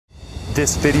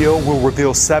This video will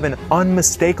reveal 7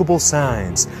 unmistakable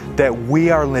signs that we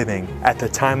are living at the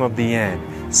time of the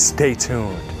end. Stay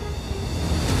tuned.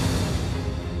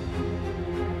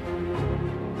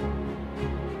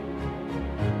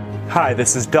 Hi,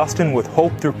 this is Dustin with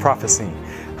Hope Through Prophecy.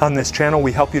 On this channel,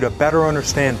 we help you to better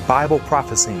understand Bible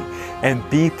prophecy and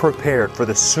be prepared for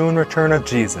the soon return of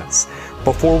Jesus.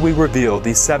 Before we reveal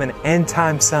these 7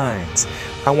 end-time signs,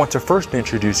 I want to first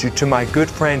introduce you to my good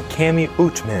friend Cami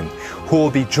Oetman, who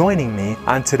will be joining me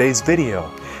on today's video.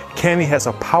 Cami has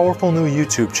a powerful new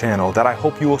YouTube channel that I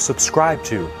hope you will subscribe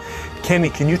to.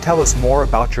 Cami, can you tell us more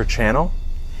about your channel?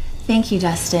 Thank you,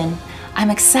 Dustin. I'm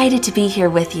excited to be here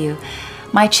with you.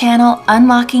 My channel,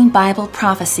 Unlocking Bible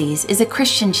Prophecies, is a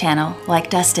Christian channel, like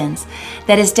Dustin's,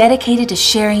 that is dedicated to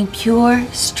sharing pure,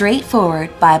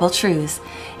 straightforward Bible truths,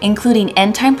 including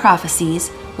end-time prophecies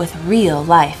with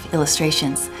real-life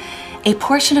illustrations. A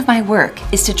portion of my work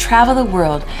is to travel the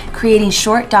world creating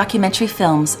short documentary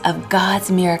films of God's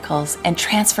miracles and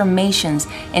transformations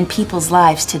in people's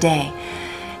lives today.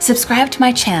 Subscribe to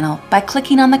my channel by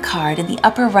clicking on the card in the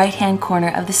upper right-hand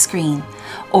corner of the screen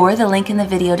or the link in the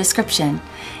video description.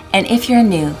 And if you're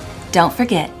new, don't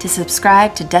forget to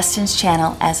subscribe to Dustin's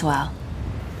channel as well.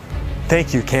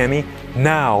 Thank you, Cami.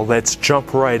 Now let's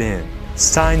jump right in.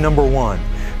 Sign number 1,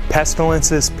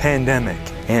 pestilences, pandemic,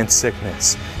 and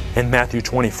sickness. In Matthew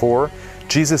 24,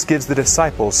 Jesus gives the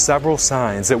disciples several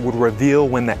signs that would reveal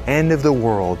when the end of the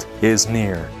world is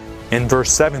near. In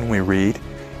verse 7 we read,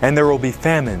 "And there will be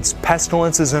famines,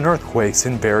 pestilences, and earthquakes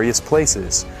in various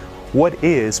places." What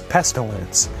is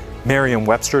pestilence?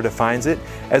 Merriam-Webster defines it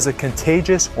as a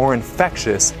contagious or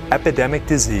infectious epidemic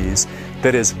disease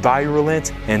that is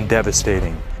virulent and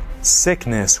devastating.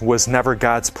 Sickness was never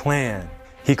God's plan.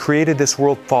 He created this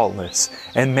world faultless,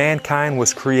 and mankind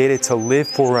was created to live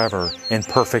forever in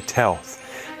perfect health.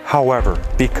 However,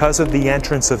 because of the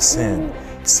entrance of sin,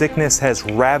 sickness has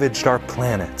ravaged our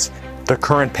planet. The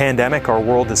current pandemic our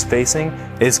world is facing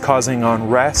is causing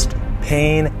unrest,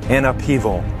 pain, and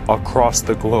upheaval across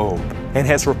the globe, and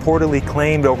has reportedly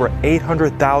claimed over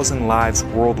 800,000 lives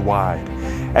worldwide.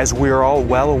 As we are all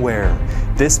well aware,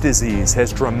 this disease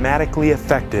has dramatically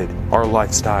affected our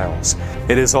lifestyles.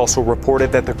 It is also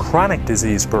reported that the chronic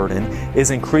disease burden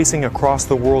is increasing across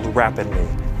the world rapidly.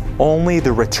 Only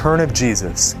the return of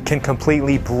Jesus can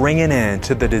completely bring an end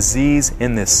to the disease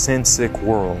in this sin-sick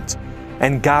world.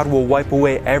 And God will wipe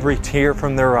away every tear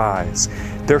from their eyes.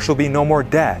 There shall be no more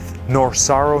death, nor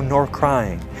sorrow, nor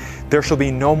crying. There shall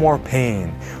be no more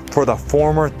pain, for the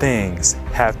former things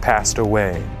have passed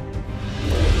away.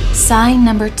 Sign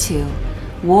number 2,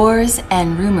 wars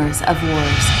and rumors of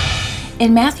wars.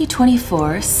 In Matthew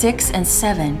 24, 6 and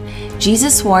 7,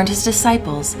 Jesus warned his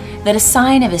disciples that a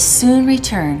sign of his soon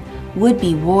return would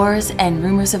be wars and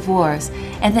rumors of wars,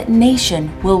 and that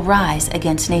nation will rise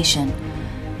against nation.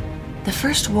 The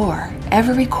first war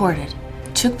ever recorded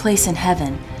took place in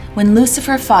heaven when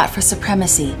Lucifer fought for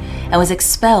supremacy and was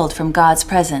expelled from God's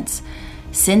presence.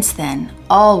 Since then,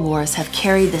 all wars have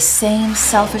carried the same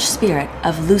selfish spirit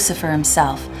of Lucifer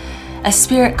himself, a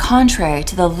spirit contrary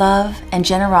to the love and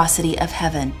generosity of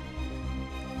heaven.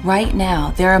 Right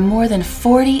now, there are more than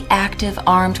 40 active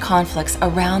armed conflicts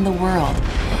around the world,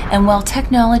 and while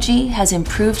technology has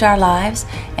improved our lives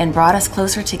and brought us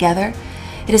closer together,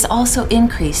 it has also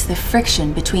increased the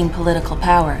friction between political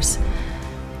powers.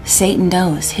 Satan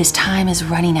knows his time is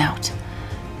running out.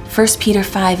 1 Peter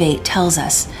 5:8 tells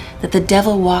us that the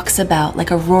devil walks about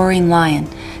like a roaring lion,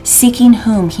 seeking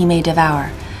whom he may devour.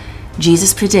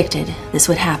 Jesus predicted this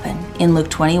would happen in Luke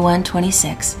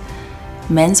 21:26.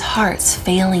 Men's hearts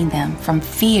failing them from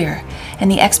fear and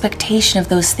the expectation of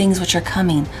those things which are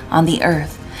coming on the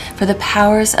earth, for the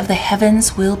powers of the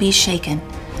heavens will be shaken.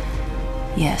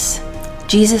 Yes,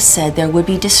 Jesus said there would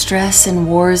be distress and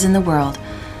wars in the world,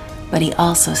 but he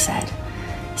also said,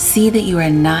 "See that you are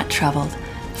not troubled,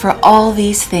 for all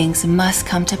these things must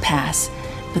come to pass,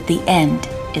 but the end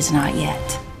is not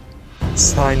yet."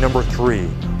 Sign number 3,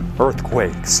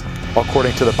 earthquakes.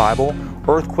 According to the Bible,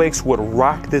 earthquakes would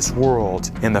rock this world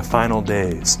in the final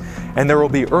days, and there will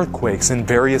be earthquakes in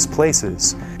various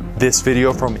places. This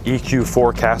video from EQ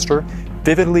Forecaster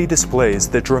vividly displays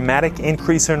the dramatic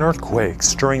increase in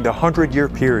earthquakes during the 100-year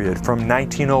period from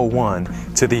 1901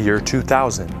 to the year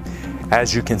 2000.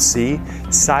 As you can see,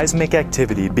 seismic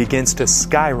activity begins to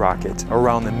skyrocket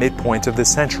around the midpoint of the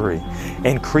century,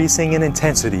 increasing in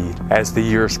intensity as the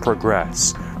years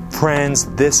progress. Friends,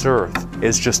 this earth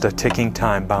is just a ticking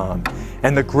time bomb,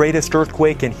 and the greatest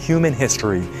earthquake in human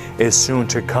history is soon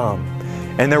to come.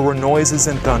 And there were noises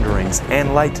and thunderings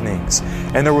and lightnings,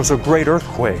 and there was a great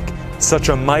earthquake, such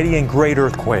a mighty and great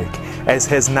earthquake as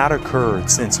has not occurred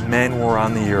since men were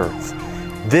on the earth.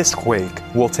 This quake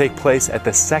will take place at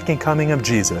the second coming of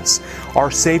Jesus.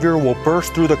 Our Savior will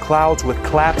burst through the clouds with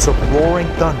claps of roaring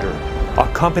thunder,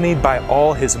 accompanied by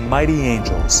all His mighty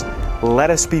angels. Let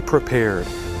us be prepared.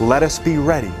 Let us be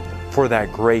ready for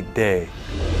that great day.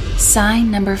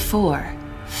 Sign number 4,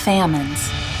 famines.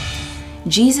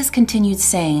 Jesus continued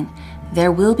saying,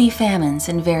 there will be famines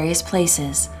in various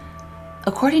places.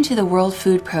 According to the World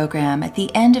Food Program, at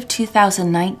the end of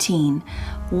 2019,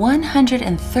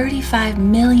 135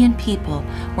 million people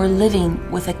were living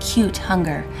with acute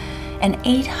hunger, and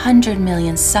 800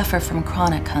 million suffer from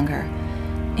chronic hunger,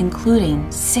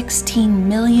 including 16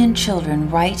 million children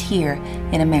right here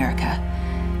in America.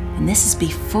 And this is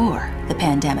before the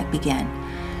pandemic began.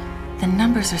 The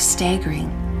numbers are staggering.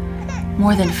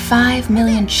 More than 5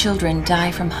 million children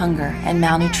die from hunger and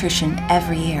malnutrition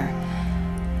every year.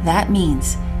 That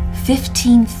means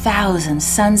 15,000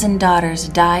 sons and daughters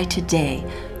die today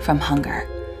from hunger.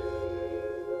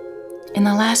 In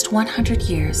the last 100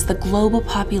 years, the global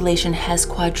population has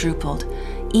quadrupled,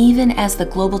 even as the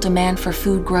global demand for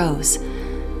food grows.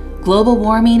 Global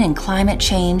warming and climate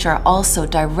change are also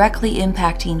directly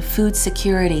impacting food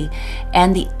security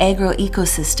and the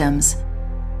agroecosystems.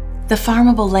 The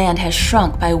farmable land has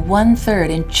shrunk by 1/3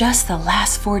 in just the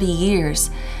last 40 years.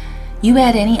 You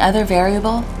add any other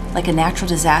variable, like a natural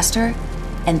disaster,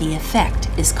 and the effect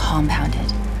is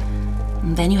compounded.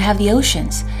 And then you have the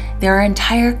oceans. There are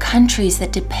entire countries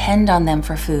that depend on them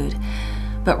for food.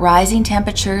 But rising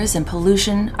temperatures and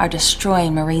pollution are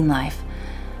destroying marine life.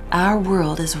 Our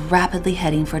world is rapidly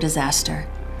heading for disaster.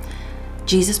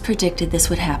 Jesus predicted this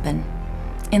would happen.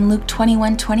 In Luke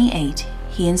 21:28,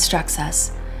 He instructs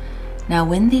us, now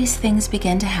when these things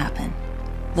begin to happen,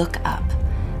 look up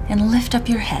and lift up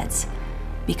your heads,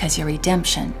 because your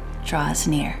redemption draws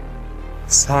near.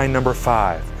 Sign number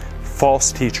 5,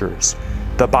 false teachers.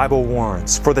 The Bible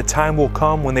warns, for the time will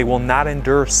come when they will not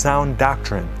endure sound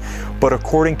doctrine, but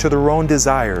according to their own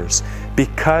desires,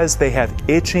 because they have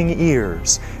itching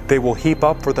ears, they will heap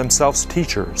up for themselves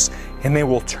teachers, and they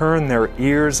will turn their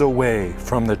ears away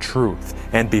from the truth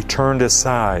and be turned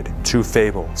aside to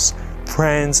fables.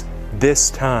 Friends, this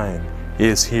time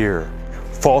is here.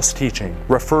 False teaching,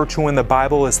 referred to in the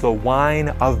Bible as the wine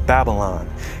of Babylon,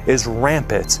 is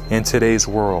rampant in today's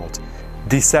world.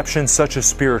 Deception such as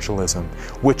spiritualism,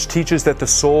 which teaches that the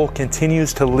soul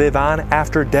continues to live on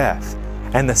after death,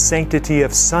 and the sanctity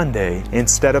of Sunday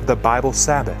instead of the Bible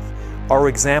Sabbath, are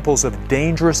examples of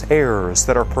dangerous errors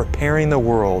that are preparing the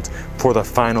world for the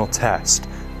final test,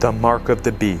 the mark of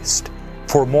the beast.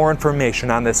 For more information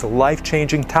on this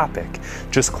life-changing topic,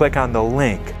 just click on the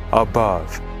link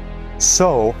above.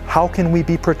 So, how can we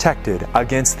be protected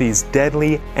against these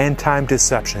deadly end-time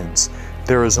deceptions?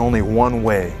 There is only one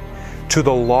way: to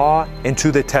the law and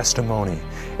to the testimony.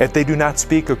 If they do not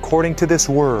speak according to this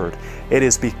word, it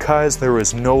is because there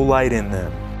is no light in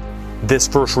them. This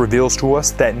verse reveals to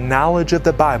us that knowledge of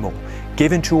the Bible,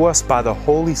 given to us by the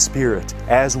Holy Spirit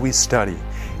as we study,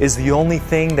 is the only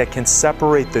thing that can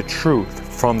separate the truth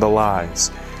from the lies.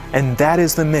 And that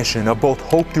is the mission of both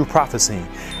Hope Through Prophecy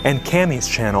and Cami's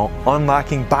channel,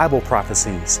 Unlocking Bible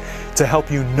Prophecies, to help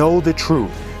you know the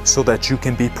truth so that you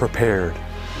can be prepared.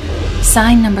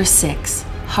 Sign number 6,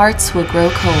 hearts will grow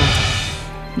cold.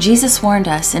 Jesus warned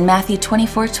us in Matthew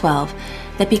 24:12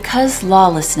 that because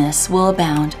lawlessness will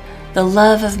abound, the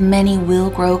love of many will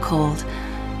grow cold.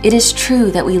 It is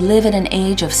true that we live in an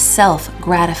age of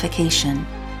self-gratification.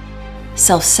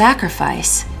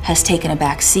 Self-sacrifice has taken a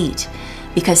back seat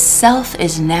because self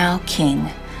is now king.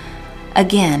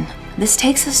 Again, this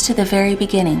takes us to the very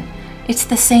beginning. It's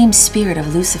the same spirit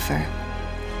of Lucifer.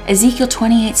 Ezekiel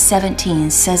 28:17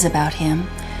 says about him,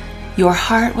 your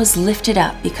heart was lifted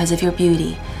up because of your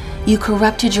beauty. You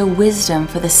corrupted your wisdom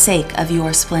for the sake of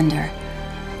your splendor.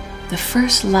 The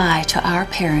first lie to our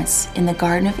parents in the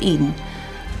Garden of Eden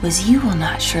was, you will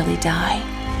not surely die.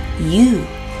 You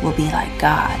will be like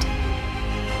God.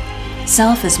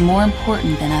 Self is more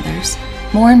important than others,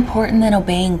 more important than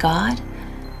obeying God.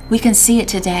 We can see it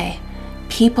today.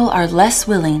 People are less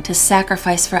willing to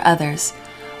sacrifice for others,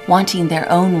 wanting their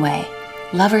own way,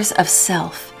 lovers of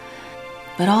self.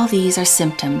 But all these are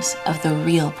symptoms of the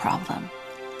real problem.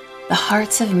 The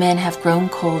hearts of men have grown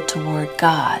cold toward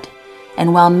God,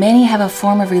 and while many have a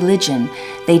form of religion,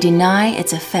 they deny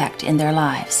its effect in their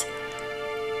lives.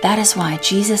 That is why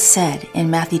Jesus said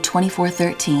in Matthew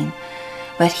 24:13,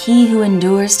 but he who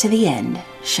endures to the end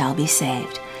shall be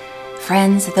saved.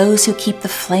 Friends, those who keep the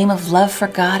flame of love for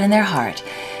God in their heart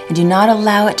and do not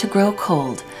allow it to grow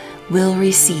cold will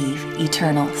receive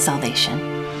eternal salvation.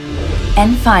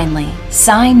 And finally,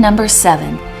 sign number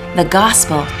 7, the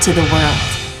gospel to the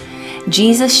world.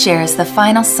 Jesus shares the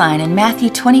final sign in Matthew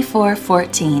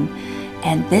 24:14,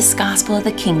 and this gospel of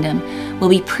the kingdom will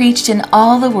be preached in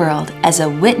all the world as a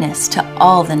witness to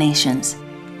all the nations,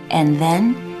 and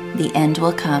then the end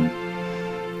will come.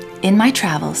 In my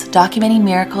travels, documenting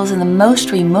miracles in the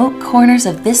most remote corners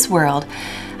of this world,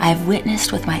 I have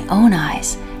witnessed with my own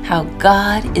eyes how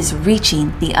God is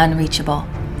reaching the unreachable.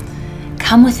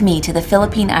 Come with me to the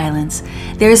Philippine Islands.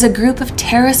 There is a group of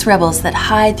terrorist rebels that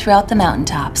hide throughout the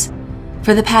mountaintops.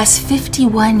 For the past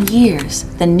 51 years,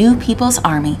 the New People's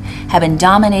Army have been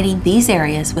dominating these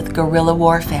areas with guerrilla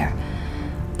warfare.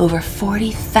 Over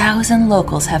 40,000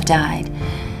 locals have died.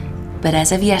 But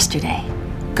as of yesterday,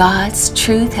 God's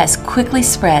truth has quickly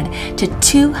spread to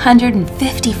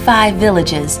 255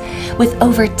 villages with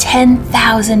over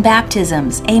 10,000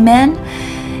 baptisms. Amen?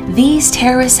 These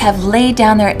terrorists have laid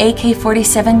down their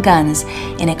AK-47 guns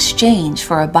in exchange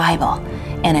for a Bible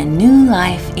and a new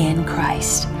life in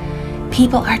Christ.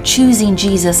 People are choosing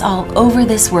Jesus all over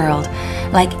this world,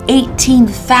 like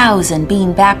 18,000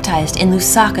 being baptized in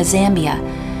Lusaka, Zambia,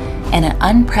 and an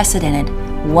unprecedented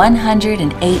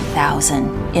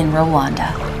 108,000 in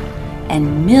Rwanda.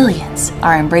 And millions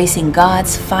are embracing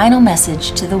God's final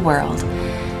message to the world.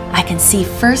 I can see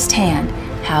firsthand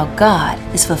how God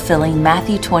is fulfilling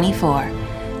Matthew 24.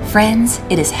 Friends,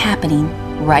 it is happening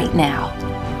right now.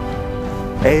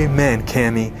 Amen,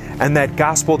 Cami. And that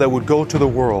gospel that would go to the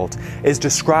world is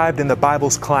described in the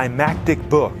Bible's climactic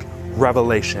book,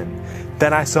 Revelation.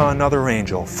 Then I saw another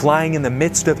angel flying in the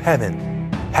midst of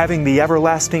heaven, having the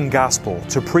everlasting gospel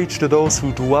to preach to those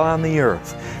who dwell on the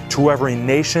earth, to every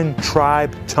nation,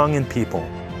 tribe, tongue, and people.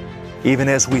 Even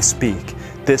as we speak,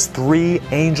 this three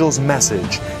angels'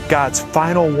 message, God's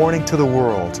final warning to the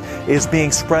world, is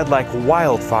being spread like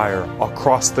wildfire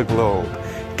across the globe.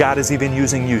 God is even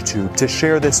using YouTube to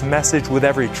share this message with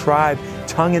every tribe,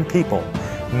 tongue, and people.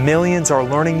 Millions are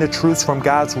learning the truths from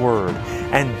God's Word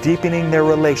and deepening their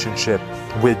relationship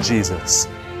with Jesus.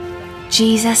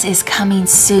 Jesus is coming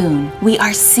soon. We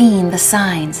are seeing the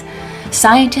signs.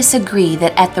 Scientists agree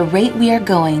that at the rate we are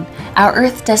going, our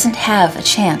earth doesn't have a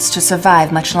chance to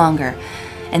survive much longer.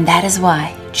 And that is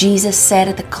why Jesus said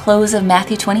at the close of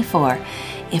Matthew 24,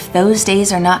 if those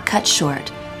days are not cut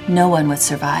short, no one would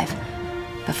survive.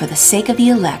 But for the sake of the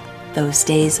elect, those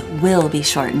days will be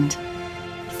shortened.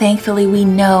 Thankfully, we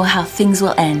know how things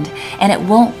will end, and it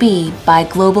won't be by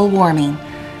global warming.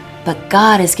 But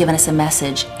God has given us a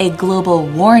message, a global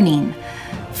warning.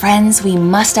 Friends, we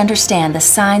must understand the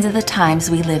signs of the times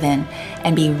we live in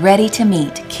and be ready to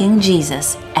meet King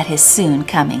Jesus at His soon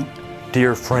coming.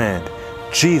 Dear friend,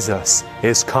 Jesus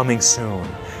is coming soon.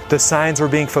 The signs are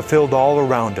being fulfilled all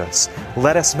around us.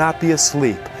 Let us not be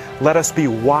asleep. Let us be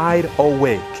wide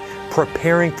awake,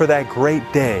 preparing for that great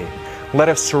day. Let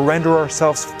us surrender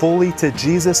ourselves fully to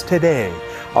Jesus today,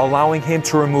 allowing Him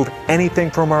to remove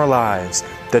anything from our lives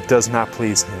that does not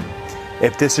please Him.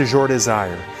 If this is your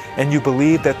desire, and you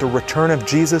believe that the return of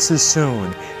Jesus is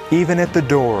soon, even at the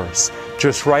doors,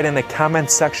 just write in the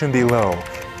comment section below,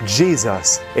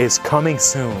 Jesus is coming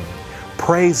soon.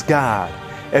 Praise God.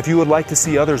 If you would like to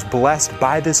see others blessed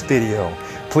by this video,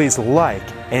 please like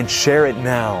and share it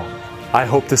now. I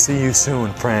hope to see you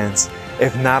soon, friends.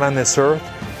 If not on this earth,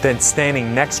 then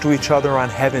standing next to each other on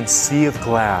heaven's sea of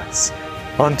glass.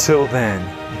 Until then,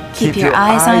 keep your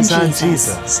eyes on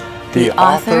Jesus, the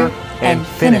author and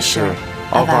finisher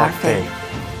of our faith.